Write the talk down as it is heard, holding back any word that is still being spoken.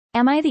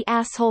Am I the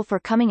asshole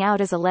for coming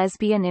out as a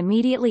lesbian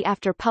immediately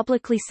after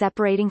publicly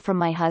separating from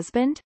my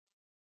husband?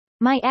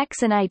 My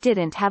ex and I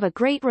didn't have a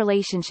great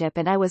relationship,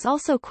 and I was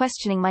also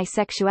questioning my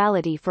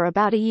sexuality for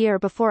about a year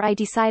before I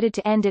decided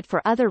to end it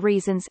for other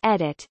reasons.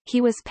 Edit. He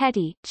was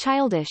petty,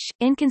 childish,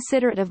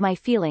 inconsiderate of my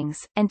feelings,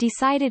 and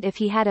decided if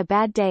he had a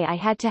bad day I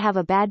had to have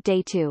a bad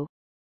day too.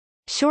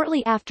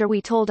 Shortly after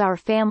we told our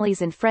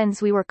families and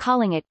friends we were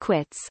calling it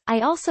quits,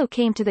 I also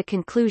came to the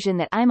conclusion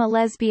that I'm a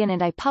lesbian,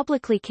 and I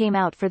publicly came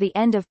out for the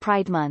end of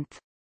Pride Month.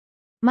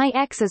 My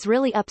ex is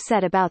really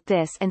upset about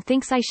this and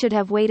thinks I should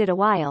have waited a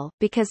while,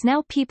 because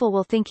now people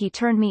will think he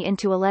turned me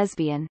into a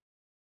lesbian.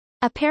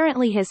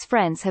 Apparently his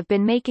friends have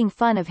been making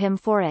fun of him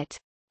for it.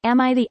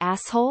 Am I the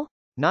asshole?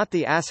 Not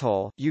the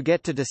asshole, you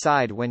get to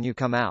decide when you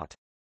come out.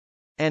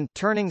 And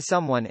turning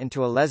someone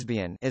into a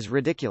lesbian is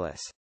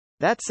ridiculous.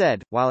 That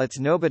said, while it's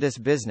nobody's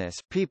business,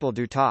 people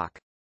do talk.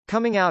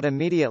 Coming out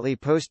immediately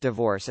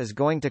post-divorce is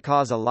going to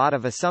cause a lot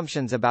of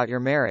assumptions about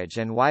your marriage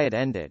and why it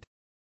ended.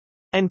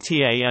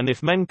 NTA. And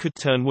if men could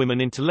turn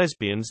women into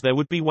lesbians, there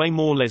would be way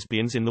more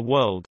lesbians in the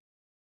world.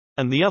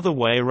 And the other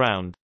way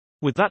around.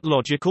 With that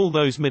logic, all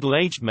those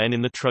middle-aged men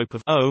in the trope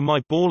of, oh,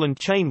 my ball and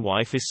chain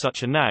wife is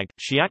such a nag,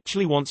 she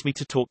actually wants me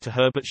to talk to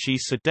her but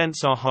she's so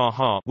dense, ah ha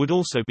ha, would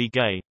also be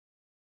gay.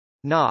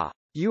 Nah.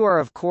 You are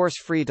of course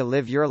free to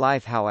live your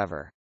life.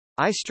 However,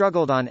 I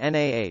struggled on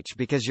NAH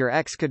because your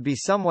ex could be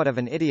somewhat of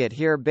an idiot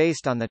here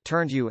based on the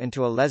turned you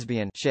into a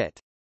lesbian shit.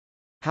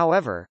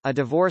 However, a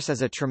divorce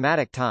is a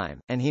traumatic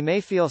time, and he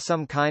may feel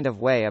some kind of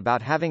way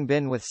about having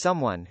been with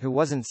someone who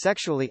wasn't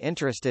sexually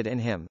interested in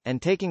him,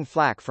 and taking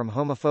flack from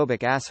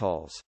homophobic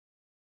assholes.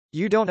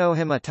 You don't owe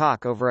him a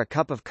talk over a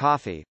cup of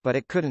coffee, but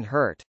it couldn't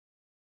hurt.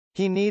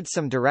 He needs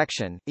some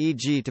direction,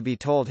 e.g. to be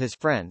told his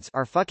friends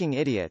are fucking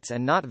idiots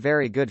and not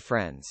very good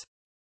friends.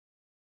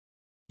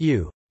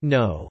 You.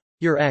 No.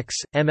 Your ex,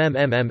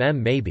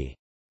 maybe.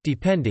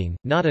 Depending,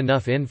 not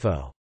enough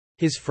info.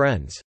 His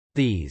friends.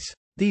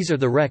 These are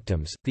the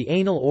rectums, the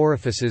anal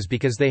orifices,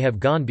 because they have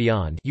gone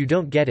beyond you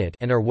don't get it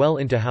and are well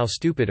into how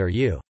stupid are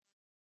you.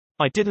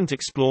 I didn't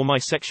explore my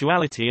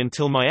sexuality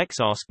until my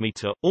ex asked me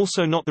to,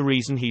 also not the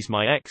reason he's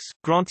my ex,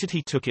 granted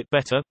he took it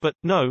better, but,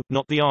 no,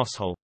 not the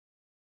asshole.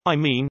 I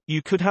mean,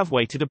 you could have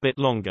waited a bit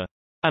longer.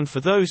 And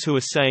for those who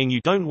are saying you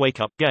don't wake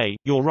up gay,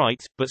 you're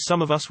right, but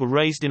some of us were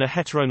raised in a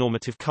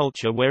heteronormative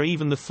culture where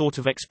even the thought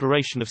of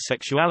exploration of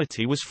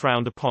sexuality was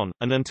frowned upon,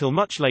 and until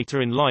much later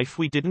in life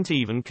we didn't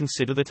even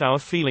consider that our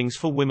feelings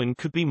for women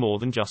could be more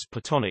than just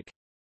platonic.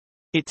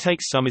 It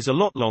takes some is a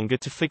lot longer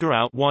to figure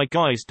out why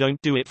guys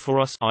don't do it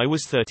for us. I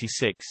was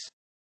 36.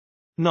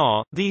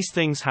 Nah, these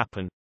things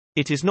happen.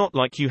 It is not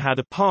like you had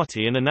a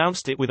party and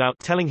announced it without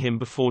telling him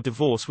before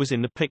divorce was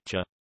in the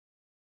picture.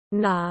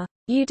 Nah.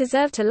 You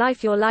deserve to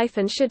live your life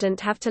and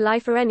shouldn't have to lie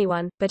for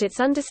anyone, but it's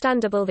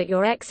understandable that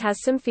your ex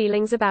has some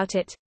feelings about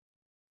it.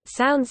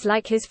 Sounds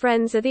like his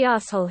friends are the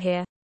asshole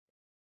here.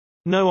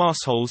 No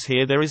assholes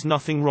here. There is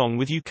nothing wrong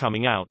with you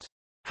coming out.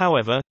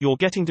 However, you're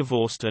getting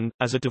divorced and,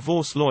 as a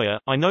divorce lawyer,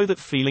 I know that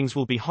feelings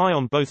will be high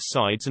on both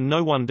sides, and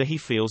no wonder he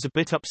feels a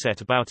bit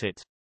upset about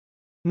it.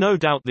 No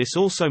doubt this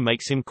also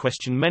makes him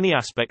question many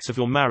aspects of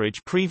your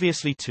marriage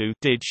previously too.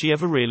 Did she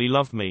ever really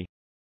love me?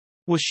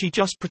 Was she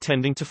just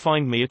pretending to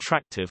find me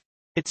attractive?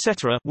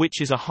 Etc., which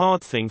is a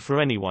hard thing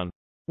for anyone.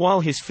 While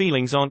his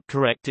feelings aren't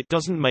correct, it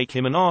doesn't make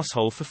him an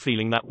asshole for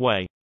feeling that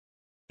way.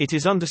 It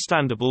is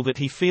understandable that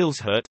he feels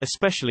hurt,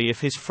 especially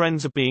if his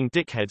friends are being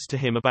dickheads to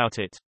him about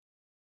it.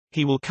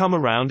 He will come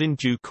around in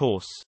due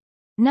course.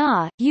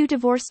 Nah, you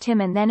divorced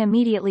him and then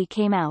immediately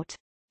came out.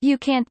 You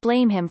can't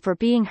blame him for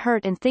being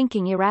hurt and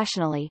thinking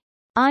irrationally.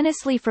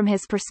 Honestly, from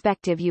his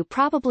perspective, you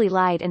probably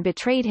lied and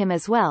betrayed him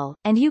as well,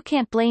 and you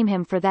can't blame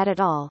him for that at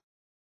all.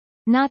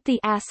 Not the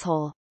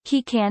asshole.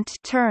 He can't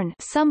turn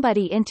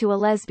somebody into a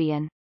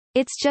lesbian.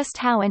 It's just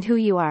how and who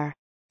you are.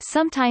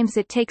 Sometimes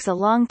it takes a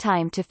long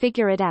time to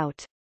figure it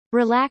out.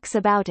 Relax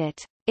about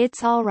it.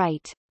 It's all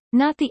right.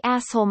 Not the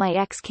asshole. My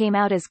ex came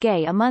out as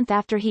gay a month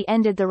after he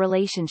ended the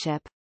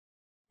relationship.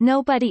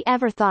 Nobody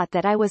ever thought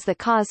that I was the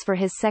cause for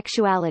his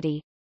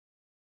sexuality.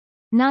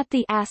 Not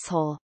the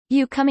asshole.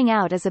 You coming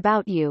out is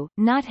about you,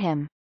 not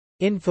him.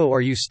 Info.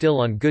 Are you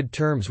still on good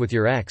terms with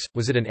your ex?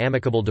 Was it an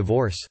amicable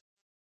divorce?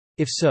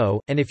 If so,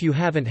 and if you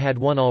haven't had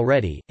one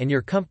already, and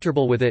you're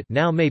comfortable with it,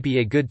 now may be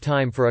a good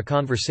time for a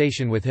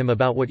conversation with him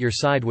about what your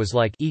side was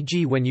like,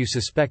 e.g. when you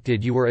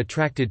suspected you were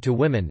attracted to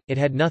women, it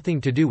had nothing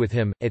to do with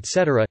him,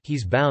 etc.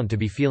 He's bound to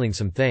be feeling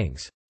some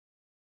things.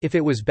 If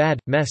it was bad,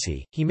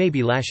 messy, he may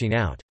be lashing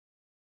out.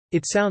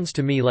 It sounds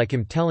to me like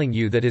him telling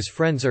you that his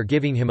friends are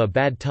giving him a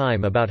bad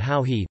time about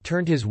how he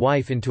turned his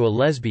wife into a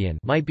lesbian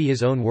might be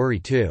his own worry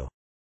too.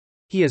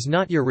 He is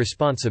not your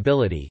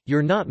responsibility,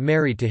 you're not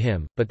married to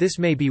him, but this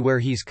may be where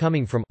he's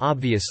coming from.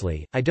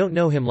 Obviously, I don't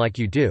know him like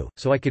you do,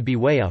 so I could be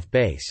way off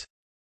base.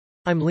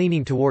 I'm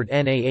leaning toward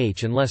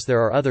NAH unless there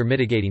are other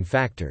mitigating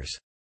factors.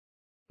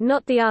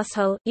 Not the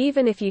asshole.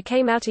 Even if you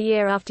came out a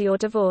year after your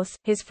divorce,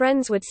 his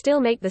friends would still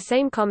make the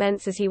same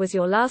comments as he was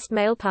your last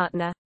male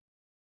partner.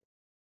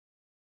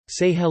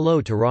 Say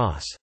hello to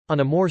Ross. On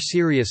a more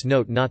serious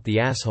note, not the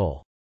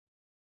asshole.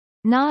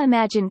 Nah,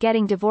 imagine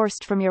getting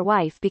divorced from your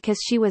wife because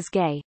she was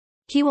gay.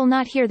 He will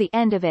not hear the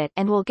end of it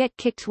and will get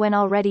kicked when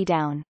already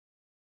down.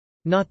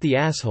 Not the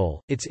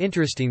asshole. It's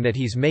interesting that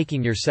he's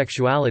making your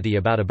sexuality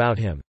about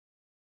him.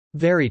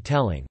 Very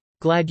telling.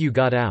 Glad you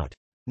got out.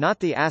 Not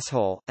the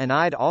asshole, and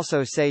I'd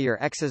also say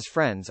your ex's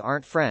friends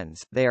aren't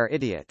friends, they are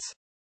idiots.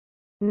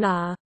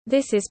 Nah.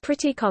 This is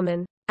pretty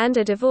common. And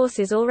a divorce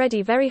is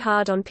already very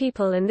hard on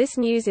people, and this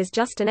news is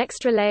just an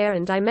extra layer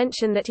and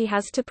dimension that he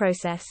has to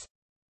process.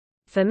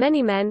 For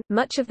many men,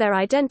 much of their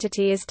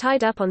identity is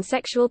tied up on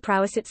sexual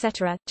prowess,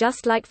 etc.,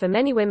 just like for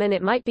many women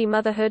it might be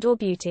motherhood or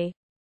beauty.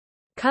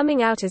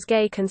 Coming out as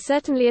gay can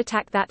certainly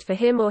attack that for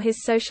him or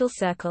his social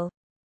circle.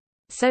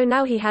 So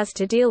now he has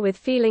to deal with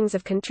feelings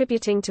of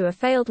contributing to a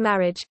failed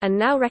marriage, and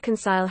now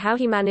reconcile how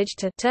he managed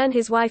to turn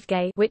his wife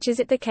gay, which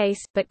isn't the case,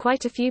 but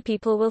quite a few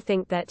people will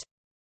think that.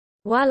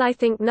 While I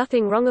think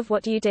nothing wrong of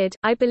what you did,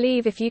 I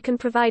believe if you can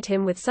provide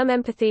him with some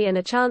empathy and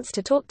a chance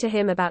to talk to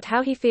him about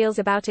how he feels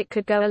about it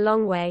could go a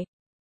long way.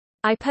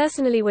 I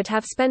personally would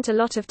have spent a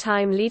lot of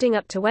time leading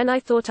up to when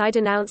I thought I'd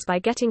announce by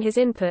getting his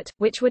input,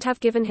 which would have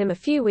given him a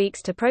few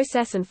weeks to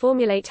process and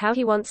formulate how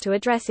he wants to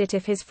address it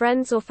if his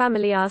friends or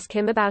family ask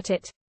him about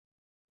it.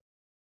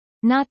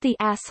 Not the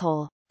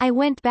asshole. I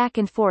went back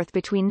and forth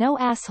between no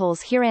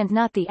assholes here and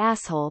not the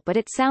asshole, but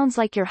it sounds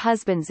like your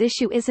husband's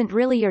issue isn't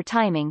really your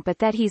timing but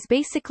that he's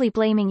basically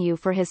blaming you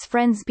for his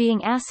friends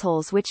being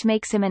assholes, which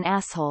makes him an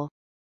asshole.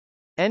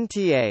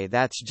 NTA,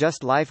 that's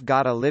just life,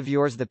 gotta live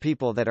yours. The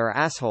people that are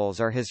assholes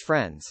are his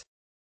friends.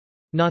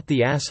 Not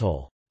the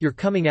asshole. Your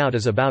coming out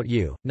is about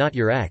you, not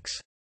your ex.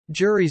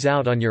 Jury's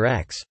out on your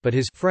ex, but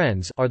his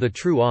friends are the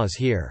true Oz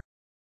here.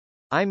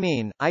 I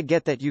mean, I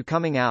get that you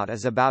coming out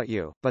is about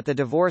you, but the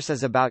divorce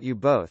is about you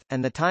both,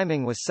 and the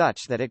timing was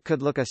such that it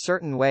could look a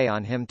certain way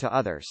on him to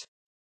others.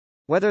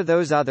 Whether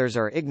those others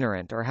are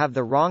ignorant or have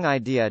the wrong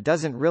idea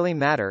doesn't really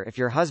matter if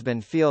your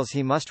husband feels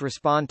he must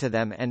respond to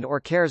them and or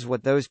cares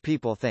what those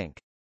people think.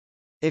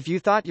 If you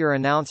thought your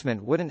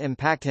announcement wouldn't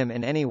impact him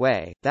in any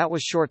way, that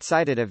was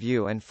short-sighted of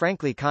you and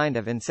frankly kind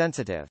of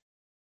insensitive.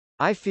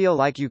 I feel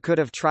like you could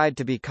have tried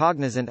to be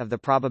cognizant of the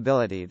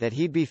probability that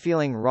he'd be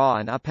feeling raw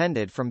and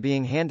upended from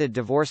being handed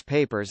divorce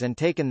papers and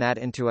taken that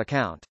into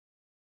account.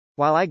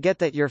 While I get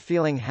that you're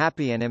feeling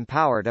happy and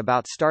empowered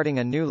about starting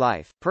a new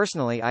life,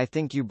 personally I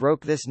think you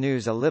broke this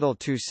news a little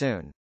too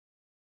soon.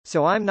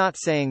 So I'm not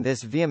saying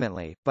this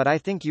vehemently, but I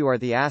think you are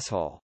the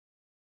asshole.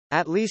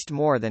 At least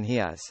more than he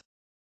is.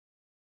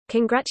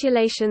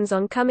 Congratulations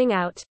on coming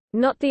out.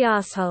 Not the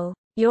asshole.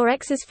 Your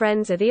ex's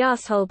friends are the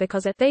asshole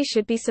because A, they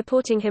should be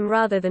supporting him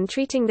rather than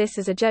treating this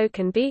as a joke,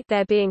 and B,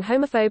 they're being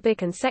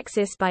homophobic and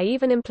sexist by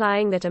even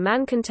implying that a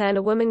man can turn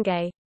a woman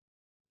gay.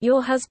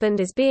 Your husband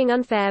is being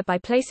unfair by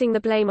placing the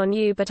blame on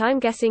you, but I'm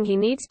guessing he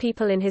needs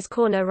people in his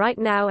corner right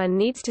now and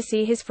needs to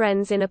see his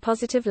friends in a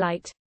positive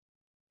light.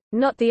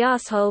 Not the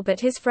asshole,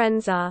 but his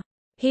friends are.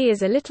 He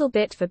is a little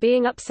bit for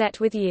being upset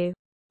with you.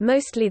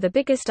 Mostly the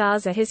biggest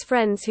R's are his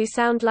friends who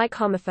sound like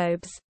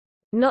homophobes.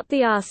 Not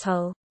the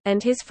asshole.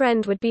 And his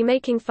friend would be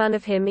making fun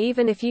of him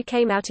even if you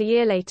came out a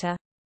year later.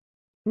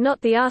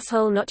 Not the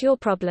asshole, not your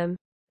problem.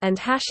 And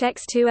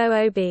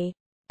 #X200B.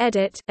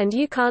 Edit, and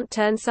you can't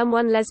turn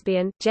someone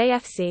lesbian,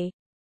 JFC.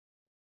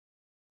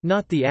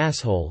 Not the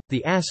asshole.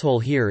 The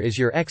asshole here is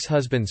your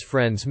ex-husband's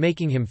friends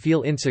making him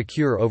feel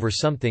insecure over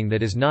something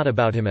that is not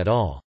about him at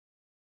all.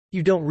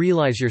 You don't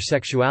realize your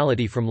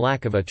sexuality from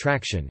lack of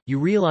attraction, you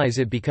realize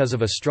it because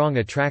of a strong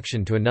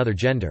attraction to another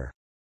gender.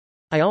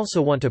 I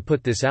also want to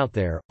put this out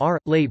there,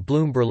 late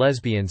bloomer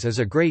lesbians is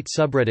a great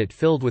subreddit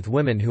filled with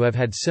women who have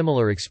had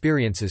similar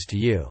experiences to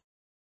you.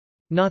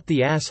 Not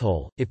the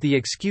asshole. If the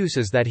excuse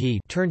is that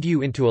he turned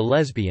you into a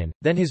lesbian,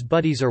 then his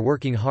buddies are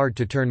working hard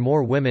to turn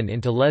more women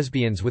into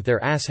lesbians with their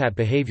asshat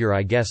behavior,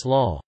 I guess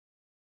lol.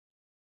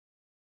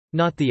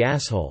 Not the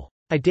asshole.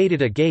 I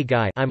dated a gay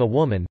guy, I'm a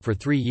woman, for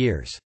 3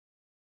 years.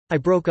 I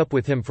broke up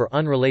with him for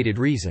unrelated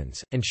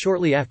reasons, and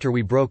shortly after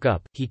we broke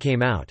up, he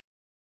came out.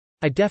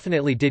 I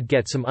definitely did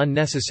get some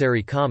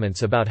unnecessary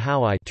comments about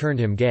how I turned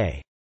him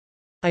gay.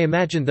 I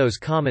imagined those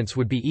comments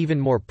would be even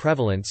more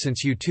prevalent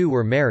since you two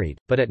were married,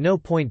 but at no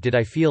point did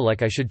I feel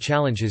like I should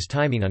challenge his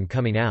timing on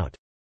coming out.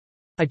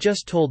 I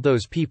just told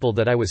those people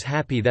that I was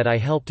happy that I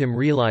helped him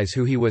realize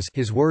who he was,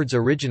 his words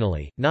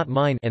originally, not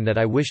mine, and that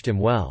I wished him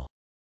well.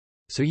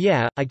 So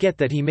yeah, I get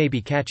that he may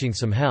be catching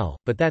some hell,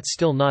 but that's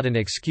still not an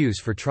excuse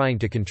for trying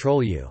to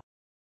control you.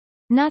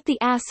 Not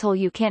the asshole,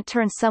 you can't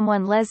turn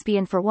someone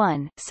lesbian for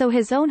one, so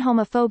his own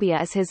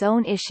homophobia is his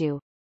own issue.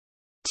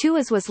 2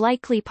 as was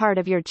likely part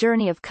of your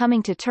journey of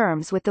coming to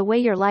terms with the way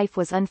your life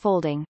was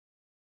unfolding.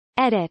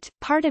 Edit,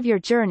 part of your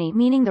journey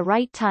meaning the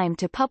right time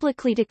to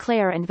publicly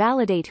declare and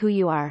validate who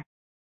you are.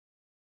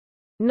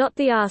 Not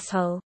the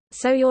asshole.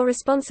 So you're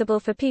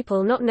responsible for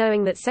people not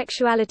knowing that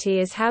sexuality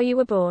is how you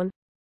were born.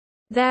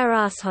 They're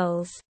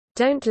assholes.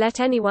 Don't let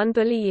anyone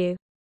bully you.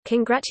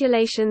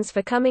 Congratulations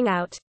for coming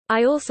out.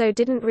 I also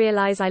didn't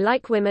realize I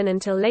like women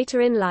until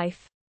later in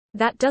life.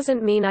 That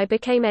doesn't mean I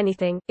became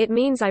anything, it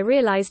means I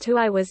realized who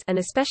I was, and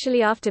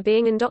especially after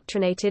being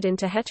indoctrinated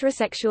into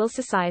heterosexual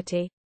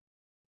society.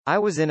 I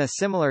was in a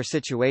similar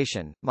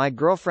situation. My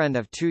girlfriend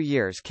of 2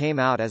 years came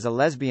out as a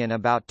lesbian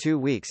about 2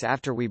 weeks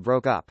after we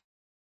broke up.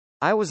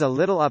 I was a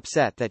little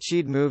upset that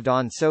she'd moved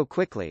on so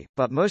quickly,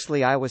 but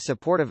mostly I was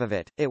supportive of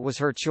it. It was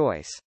her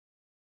choice.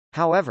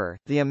 However,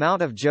 the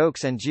amount of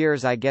jokes and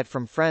jeers I get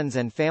from friends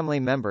and family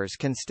members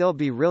can still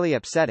be really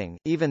upsetting,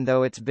 even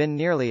though it's been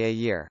nearly a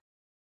year.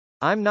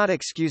 I'm not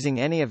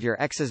excusing any of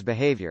your ex's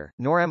behavior,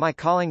 nor am I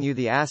calling you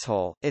the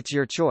asshole. It's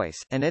your choice,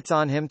 and it's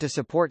on him to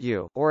support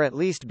you, or at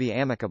least be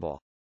amicable.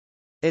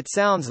 It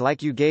sounds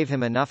like you gave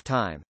him enough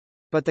time.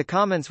 But the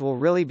comments will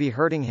really be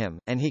hurting him,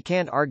 and he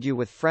can't argue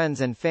with friends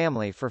and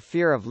family for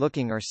fear of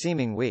looking or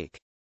seeming weak.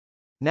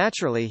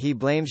 Naturally he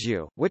blames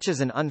you, which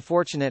is an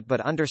unfortunate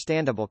but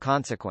understandable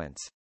consequence.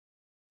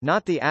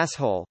 Not the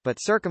asshole,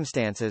 but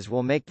circumstances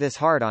will make this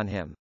hard on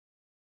him.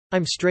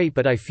 I'm straight,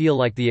 but I feel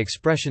like the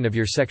expression of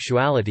your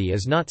sexuality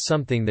is not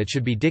something that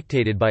should be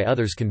dictated by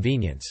others'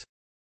 convenience.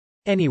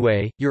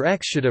 Anyway, your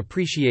ex should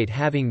appreciate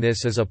having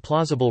this as a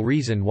plausible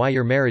reason why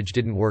your marriage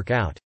didn't work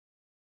out.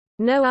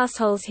 No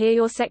assholes here.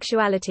 Your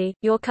sexuality,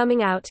 your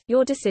coming out,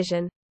 your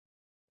decision.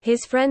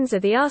 His friends are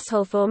the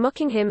asshole for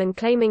mocking him and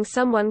claiming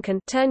someone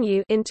can turn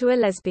you into a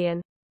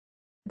lesbian.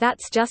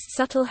 That's just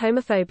subtle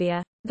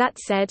homophobia. That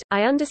said,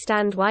 I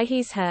understand why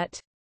he's hurt.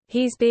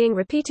 He's being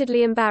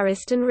repeatedly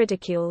embarrassed and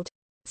ridiculed.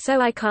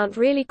 So I can't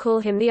really call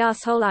him the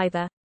asshole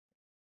either.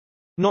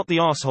 Not the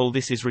asshole.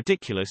 This is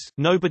ridiculous.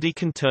 Nobody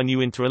can turn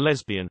you into a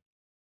lesbian.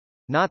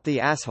 Not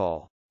the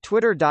asshole.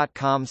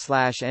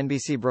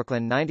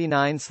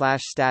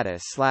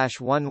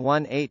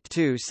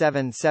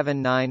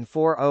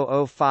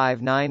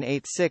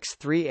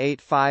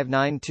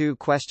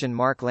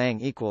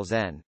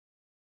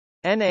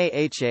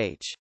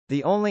 NAHH.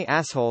 The only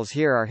assholes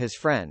here are his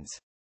friends.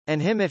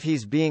 And him if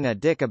he's being a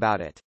dick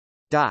about it.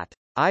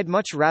 I'd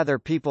much rather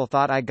people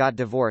thought I got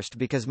divorced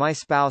because my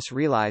spouse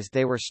realized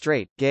they were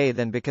straight, gay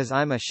than because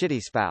I'm a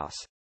shitty spouse.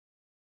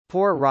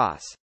 Poor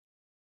Ross.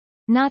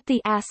 Not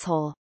the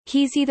asshole.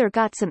 He's either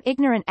got some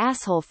ignorant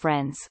asshole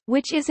friends,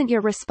 which isn't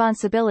your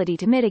responsibility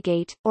to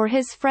mitigate, or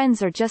his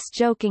friends are just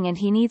joking and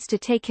he needs to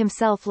take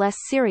himself less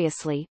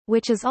seriously,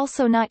 which is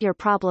also not your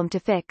problem to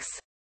fix.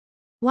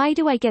 Why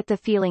do I get the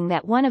feeling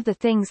that one of the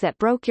things that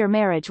broke your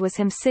marriage was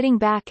him sitting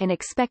back and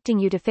expecting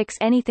you to fix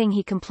anything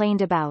he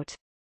complained about?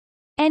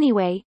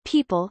 Anyway,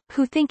 people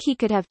who think he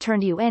could have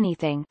turned you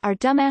anything are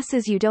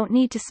dumbasses you don't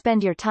need to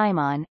spend your time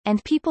on,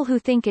 and people who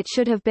think it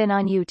should have been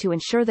on you to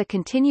ensure the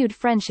continued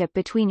friendship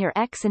between your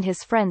ex and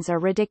his friends are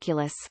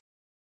ridiculous.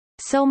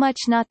 So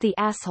much not the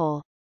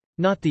asshole.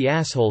 Not the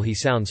asshole. He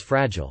sounds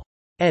fragile.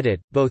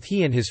 Edit, both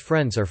he and his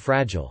friends are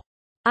fragile.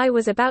 I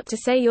was about to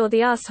say you're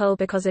the asshole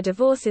because a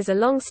divorce is a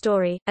long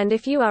story, and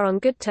if you are on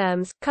good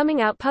terms,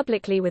 coming out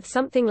publicly with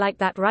something like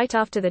that right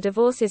after the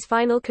divorce is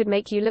final could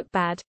make you look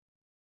bad.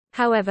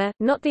 However,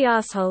 not the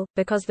asshole,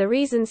 because the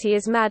reasons he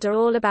is mad are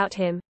all about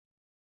him.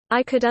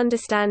 I could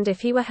understand if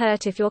he were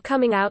hurt if your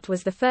coming out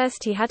was the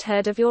first he had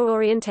heard of your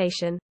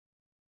orientation.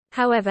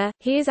 However,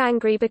 he is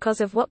angry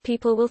because of what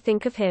people will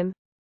think of him.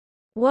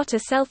 What a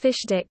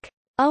selfish dick.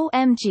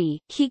 OMG,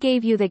 he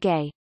gave you the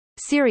gay.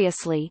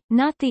 Seriously,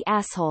 not the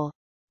asshole.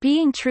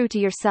 Being true to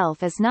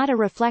yourself is not a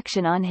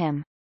reflection on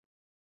him.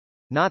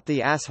 Not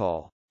the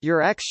asshole.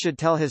 Your ex should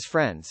tell his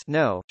friends,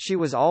 no, she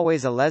was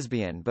always a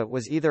lesbian but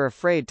was either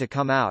afraid to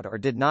come out or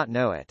did not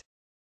know it.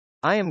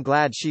 I am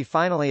glad she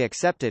finally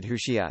accepted who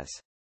she is.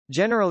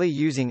 Generally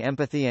using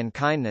empathy and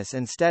kindness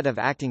instead of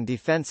acting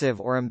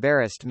defensive or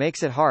embarrassed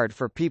makes it hard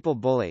for people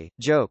bully,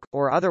 joke,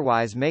 or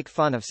otherwise make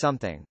fun of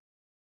something.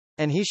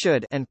 And he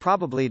should, and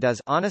probably does,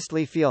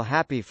 honestly feel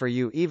happy for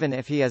you even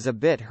if he is a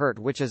bit hurt,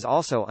 which is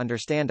also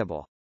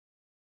understandable.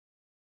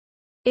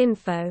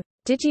 Info.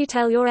 Did you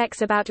tell your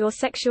ex about your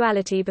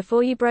sexuality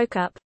before you broke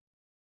up?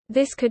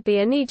 This could be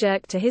a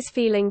knee-jerk to his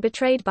feeling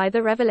betrayed by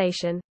the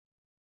revelation.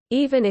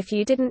 Even if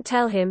you didn't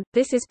tell him,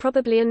 this is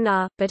probably a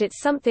nah, but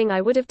it's something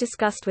I would have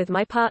discussed with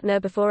my partner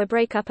before a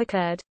breakup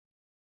occurred.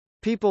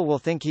 People will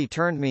think he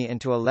turned me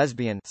into a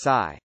lesbian.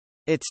 Sigh.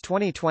 It's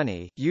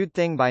 2020, you'd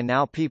think by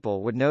now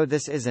people would know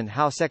this isn't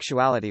how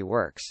sexuality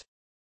works.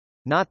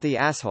 Not the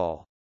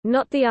asshole.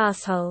 Not the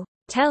asshole.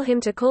 Tell him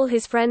to call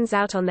his friends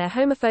out on their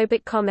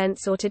homophobic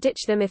comments or to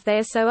ditch them if they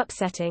are so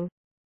upsetting.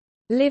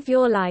 Live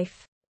your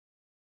life.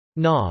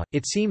 Nah,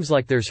 it seems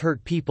like there's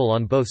hurt people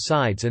on both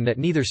sides and that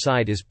neither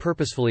side is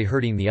purposefully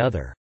hurting the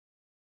other.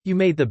 You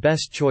made the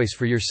best choice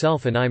for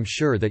yourself, and I'm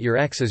sure that your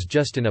ex is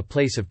just in a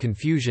place of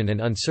confusion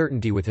and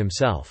uncertainty with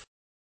himself.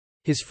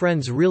 His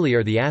friends really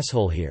are the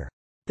asshole here.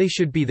 They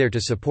should be there to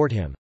support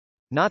him.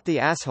 Not the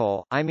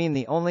asshole. I mean,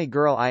 the only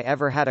girl I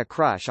ever had a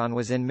crush on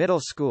was in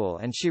middle school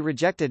and she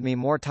rejected me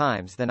more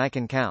times than I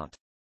can count.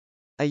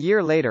 A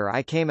year later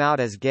I came out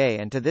as gay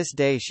and to this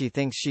day she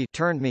thinks she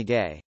turned me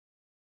gay.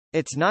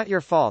 It's not your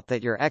fault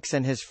that your ex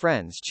and his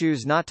friends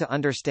choose not to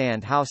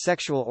understand how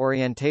sexual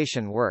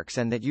orientation works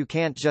and that you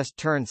can't just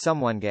turn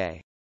someone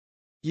gay.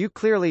 You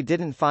clearly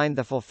didn't find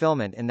the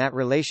fulfillment in that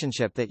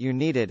relationship that you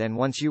needed, and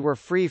once you were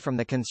free from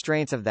the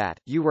constraints of that,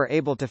 you were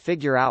able to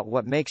figure out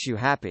what makes you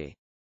happy.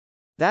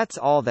 That's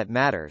all that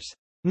matters.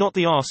 Not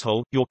the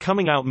asshole. Your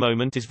coming out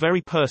moment is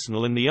very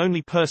personal, and the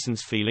only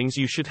person's feelings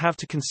you should have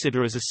to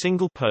consider as a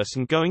single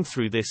person going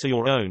through this are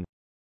your own.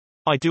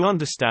 I do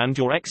understand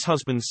your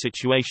ex-husband's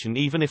situation,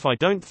 even if I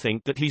don't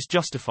think that he's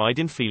justified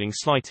in feeling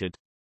slighted.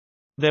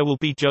 There will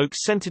be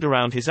jokes centered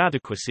around his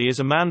adequacy as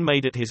a man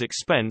made at his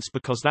expense,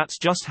 because that's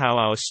just how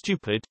our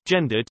stupid,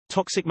 gendered,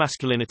 toxic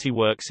masculinity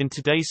works in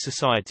today's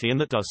society, and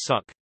that does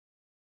suck.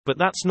 But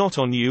that's not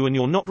on you, and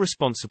you're not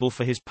responsible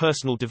for his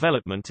personal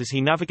development as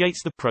he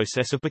navigates the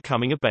process of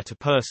becoming a better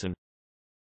person.